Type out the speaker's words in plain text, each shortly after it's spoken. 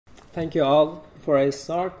Thank you all. Before I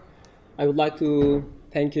start, I would like to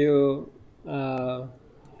thank you,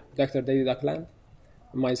 Dr. David Ackland,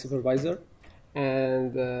 my supervisor,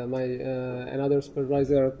 and my another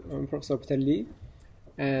supervisor, Professor Peter Lee,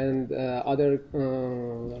 and other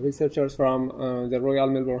researchers from the Royal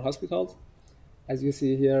Melbourne Hospitals. As you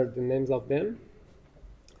see here, the names of them.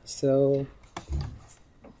 So,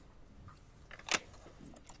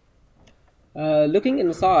 looking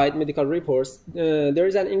inside medical reports, there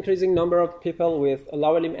is an increasing number of people with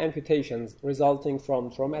lower limb amputations resulting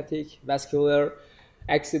from traumatic, vascular,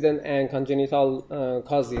 accident, and congenital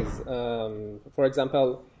causes. For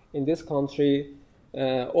example, in this country,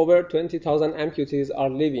 over 20,000 amputees are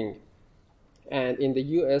living. And in the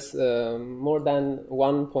US, more than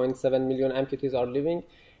 1.7 million amputees are living,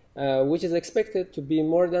 which is expected to be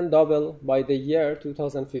more than double by the year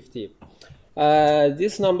 2050.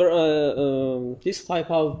 This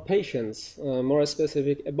type of patients, more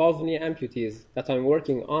specific above knee amputees that I'm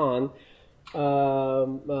working on,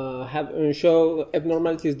 show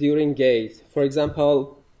abnormalities during gait. For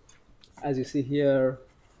example, as you see here,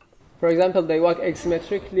 they walk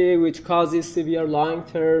asymmetrically, which causes severe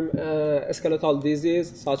long-term skeletal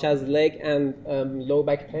disease, such as leg and low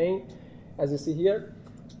back pain, as you see here.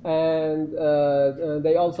 And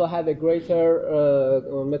they also have a greater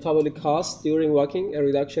metabolic cost during walking, a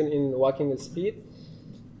reduction in walking speed.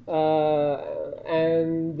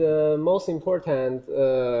 And most important,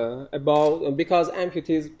 because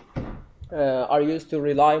amputees are used to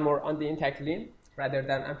rely more on the intact limb rather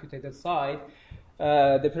than amputated side,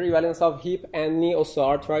 the prevalence of hip and knee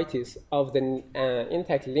osteoarthritis of the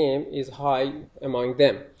intact limb is high among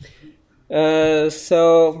them.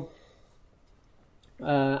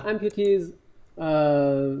 Amputees,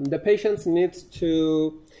 the patients need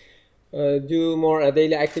to do more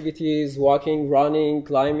daily activities, walking, running,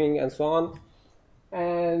 climbing, and so on.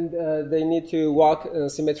 And they need to walk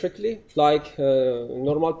symmetrically, like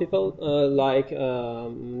normal people, like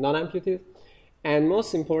non-amputees. And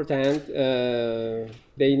most important,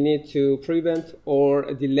 they need to prevent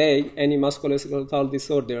or delay any musculoskeletal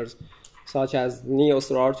disorders, such as knee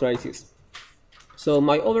osteoarthritis. So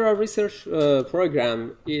my overall research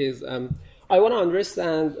program is I want to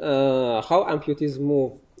understand how amputees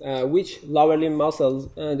move, which lower limb muscles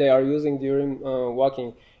they are using during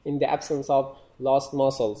walking in the absence of lost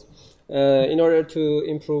muscles, in order to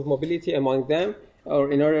improve mobility among them,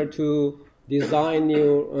 or in order to design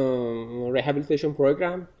new rehabilitation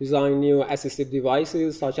program, design new assistive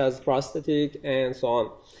devices such as prosthetic and so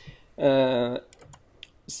on.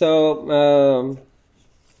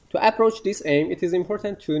 To approach this aim, it is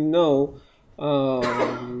important to know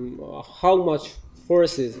how much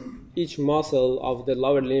forces each muscle of the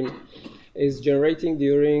lower limb is generating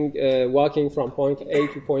during walking from point A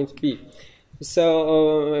to point B.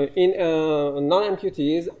 So in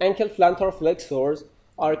non-amputees, ankle plantar flexors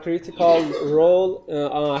are have critical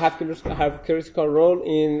role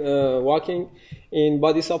in walking, in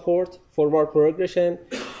body support, forward progression,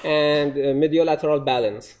 and medial lateral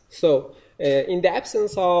balance. So in the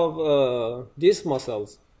absence of these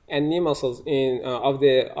muscles and knee muscles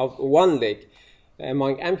of one leg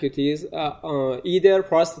among amputees, either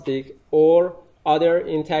prosthetic or other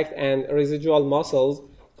intact and residual muscles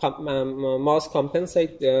must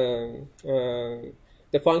compensate the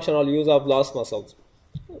functional use of lost muscles.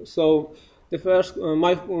 So the first,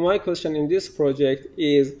 my question in this project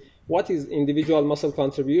is, what is individual muscle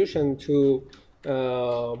contribution to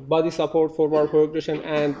body support, forward progression,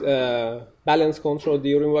 and balance control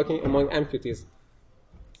during walking among amputees?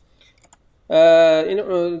 In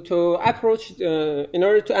order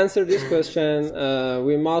to answer this question,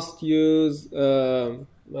 we must use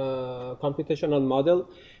computational model,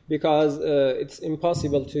 because it's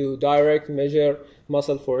impossible to direct measure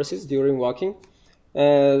muscle forces during walking.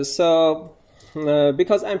 Because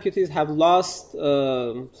amputees have lost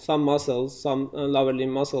some muscles, some lower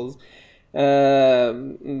limb muscles, we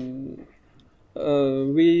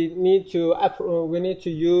need to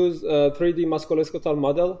use 3D musculoskeletal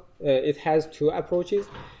model. It has two approaches.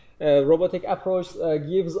 Robotic approach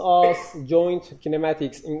gives us joint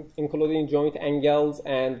kinematics, including joint angles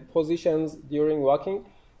and positions during walking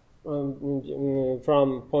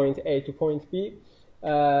from point A to point B.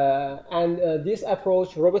 This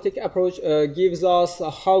approach, robotic approach, gives us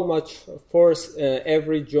how much force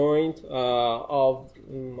every joint of,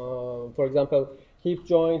 for example, hip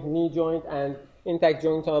joint, knee joint, and intact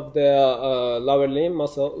joint of the lower limb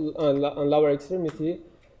muscle, lower extremity,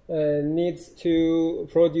 needs to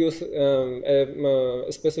produce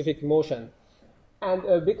a specific motion. And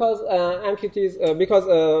because amputees, because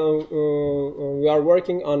we are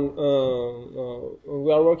working on,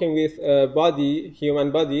 we are working with body,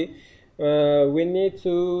 human body, we need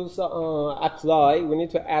to apply, we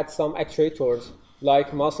need to add some actuators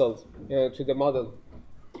like muscles to the model.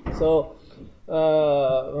 So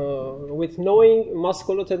with knowing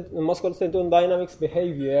musculoskeletal dynamics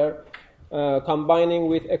behavior, combining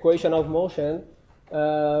with equation of motion,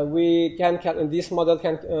 we can this model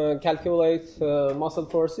can calculate muscle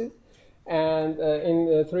forces, and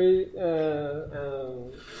in three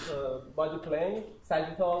body planes: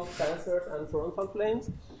 sagittal, transverse, and frontal planes.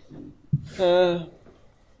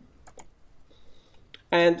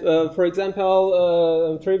 And for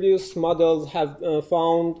example, previous models have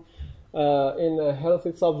found in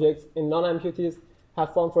healthy subjects, in non-amputees,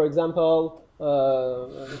 have found, for example,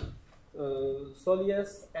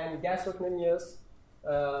 soleus and gastrocnemius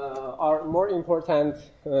are more important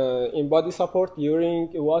in body support during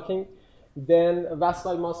walking than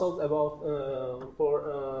vascular muscles about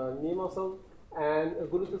for knee muscles, and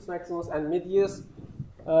gluteus maximus and medius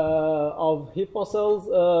of hip muscles.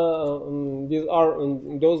 These are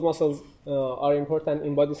those muscles are important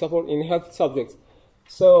in body support in healthy subjects.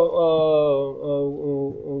 So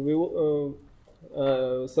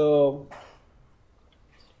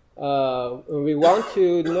we want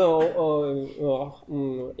to know,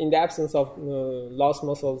 in the absence of lost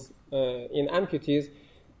muscles in amputees,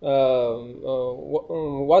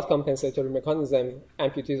 what compensatory mechanism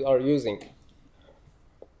amputees are using.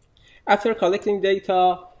 After collecting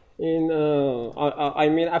data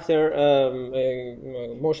after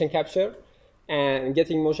motion capture and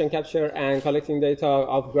getting motion capture and collecting data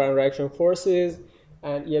of ground reaction forces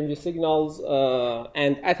and EMG signals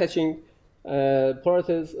and attaching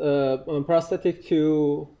prosthetic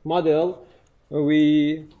to model,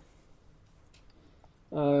 we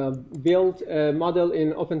built a model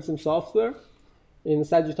in OpenSim software in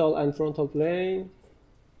sagittal and frontal plane,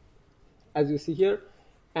 as you see here.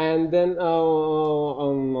 And then we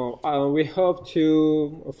hope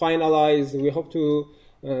to finalize, we hope to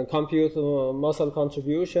compute muscle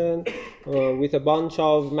contribution with a bunch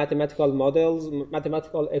of mathematical models,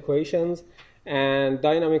 mathematical equations, and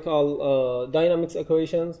dynamics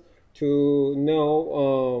equations to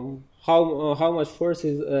know how much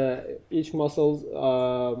forces each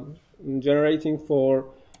muscle generating for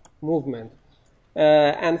movement.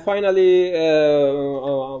 And finally,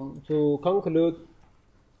 to conclude,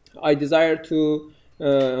 I desire to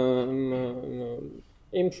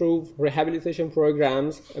improve rehabilitation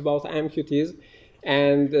programs about amputees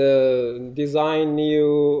and design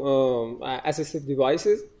new assistive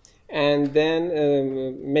devices, and then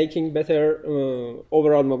making better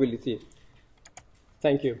overall mobility.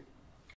 Thank you.